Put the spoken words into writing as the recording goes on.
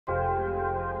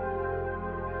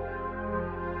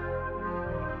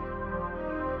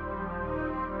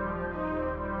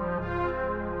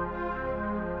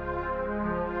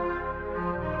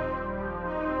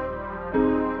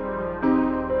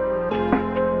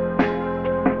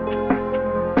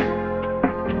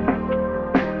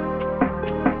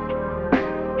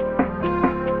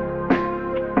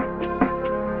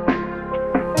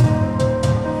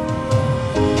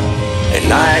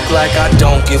I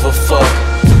don't give a fuck,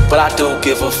 but I do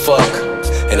give a fuck.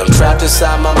 And I'm trapped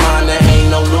inside my mind, there ain't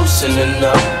no loosening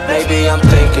up. Maybe I'm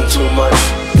thinking too much.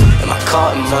 Am I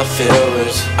caught in my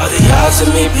feelings? Are the odds of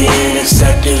me being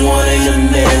accepted 1 in a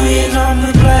million? I'm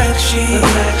the black sheep,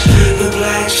 the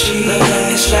black sheep.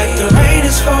 It's like the rain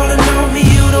is falling on me,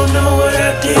 you don't know what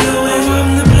I deal with.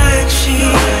 I'm the black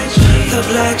sheep, the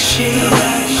black sheep.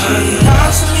 Are the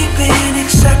odds of me being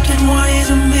accepted 1 in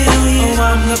a million? Oh,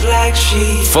 I'm the black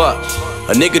sheep. Fuck,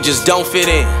 a nigga just don't fit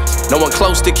in. No one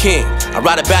close to kin. I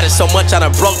write about it so much I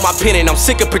done broke my pen, and I'm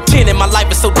sick of pretending my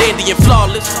life is so dandy and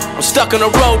flawless. I'm stuck on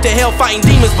the road to hell fighting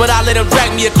demons, but I let them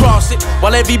drag me across it,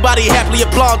 while everybody happily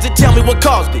applauds it. Tell me what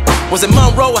caused it. Was it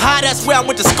Monroe High? That's where I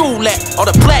went to school at. All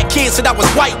the black kids said I was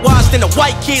whitewashed, and the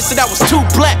white kids said I was too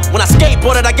black. When I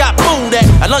skateboarded I got booed at.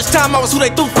 At lunchtime I was who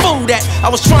they threw food at. I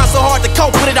was trying so hard to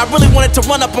cope with it, I really wanted to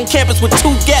run up on campus with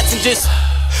 2 gats and just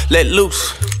let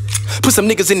loose. Put some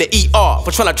niggas in the ER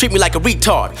for trying to treat me like a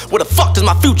retard. Where the fuck does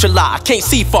my future lie? I can't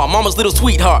see far, mama's little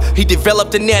sweetheart. He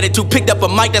developed an attitude, picked up a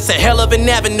mic, that's a hell of an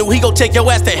avenue. He gon' take your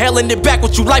ass to hell and then back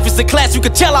with you. Life is a class you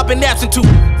can tell I've been absent to.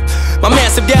 My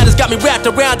massive dad has got me wrapped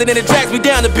around and then it drags me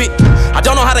down a bit. I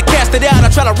don't know how to cast it out, I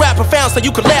try to rap profound so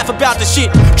you can laugh about this shit.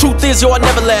 Truth is, yo, I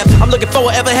never laugh. I'm looking for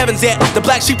wherever heaven's at. The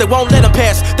black sheep, they won't let him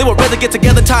pass. They would rather get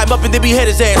together, tie him up and then behead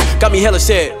his ass. Got me hella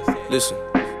sad. Listen.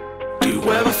 Do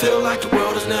you ever feel like the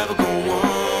world is never gonna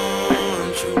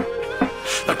want you?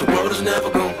 Like the world is never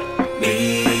gonna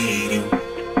need you?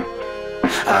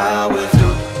 I always do.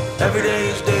 Every day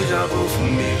is deja vu for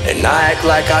me. And I act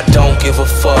like I don't give a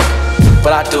fuck,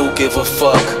 but I do give a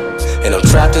fuck. And I'm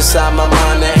trapped inside my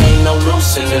mind, there ain't no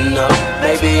loosening up.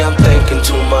 Maybe I'm thinking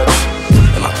too much.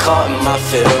 Am I caught in my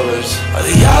feelings? Are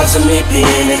the odds of me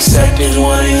being accepted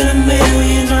 1 in a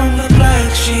million? I'm the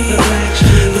black sheep,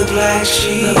 the black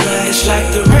sheep. It's like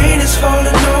the rain is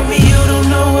falling on me, you don't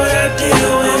know what I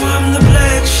deal with. I'm the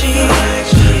black sheep,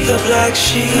 the black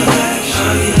sheep.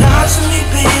 Are the odds of me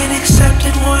being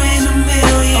accepted 1 in a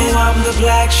million? Oh, I'm the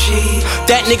black sheep.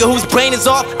 That nigga whose brain is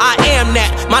off, I am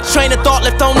that. My train of thought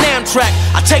left on Amtrak.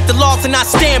 I take the loss and I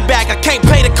stand back. I can't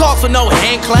pay the cost with no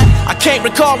hand clap. I can't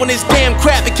recall when this damn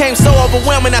crap became so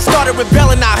overwhelming. I started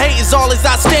rebelling, now hate is all as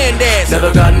I stand as.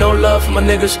 Never got no love for my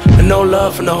niggas and no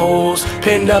love from the hoes.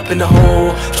 Pinned up in the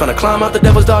hole, trying to climb out the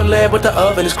devil's dark lab with the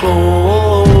oven is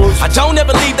closed. I don't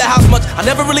ever leave the house much, I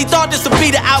never really thought this would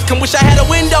be the outcome. Wish I had a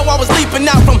window I was leaping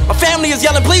out from. My family is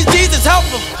yelling, please Jesus help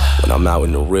them. When I'm out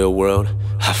in the real world,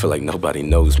 I feel like nobody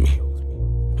knows me.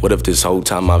 What if this whole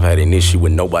time I've had an issue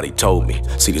and nobody told me?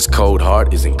 See, this cold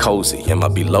heart isn't cozy. Am I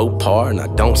below par and I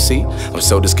don't see? I'm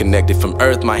so disconnected from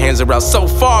earth, my hands are out so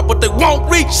far, but they won't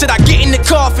reach. Should I get in the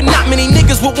coffin? Not many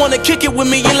niggas would wanna kick it with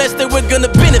me unless they were gonna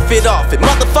benefit off it.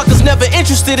 Motherfuckers never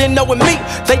interested in knowing me,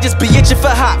 they just be itching for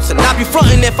hops. And I be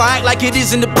frontin' if I act like it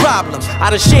isn't a problem.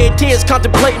 I done shed tears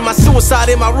contemplating my suicide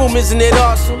in my room, isn't it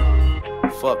awesome?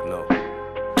 Fuck no.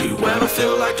 Do you ever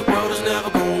feel like the world is never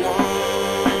gonna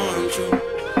want you?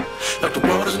 Like the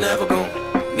world is never gonna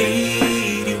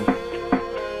need you?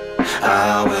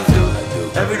 I always do.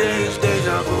 Every day is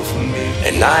deja vu for me.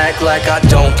 And I act like I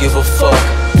don't give a fuck,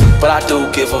 but I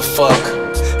do give a fuck.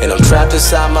 And I'm trapped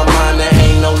inside my mind, there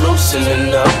ain't no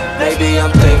loosening up. Maybe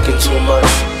I'm thinking too much.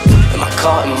 Am I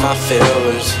caught in my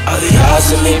feelings? Are the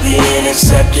odds of me being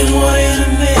accepted 1 in a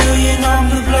million? I'm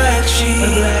the black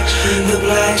sheep, the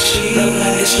black sheep.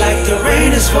 It's like the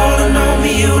rain is falling on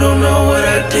me, you don't know what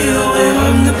I deal with.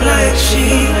 I'm the black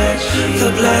sheep,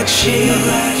 the black sheep.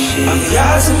 Are the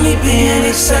odds of me being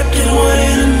accepted 1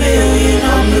 in a million?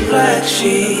 I'm the black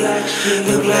sheep,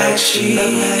 the black sheep.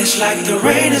 It's like the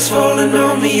rain is falling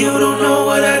on me, you don't know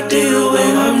what I deal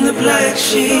with. I'm the black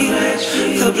sheep,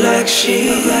 the black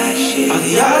sheep. Are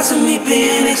the odds of me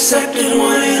being accepted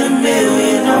 1 in a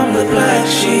million? I'm the black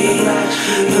sheep,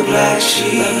 the black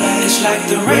sheep. It's like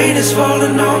the rain is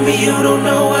falling on me, you don't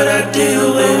know what I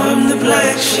deal with. I'm the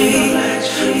black sheep,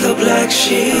 the black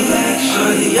sheep.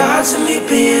 Are the odds of me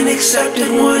being accepted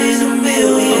 1 in a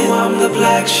million? Oh, I'm the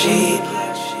black sheep.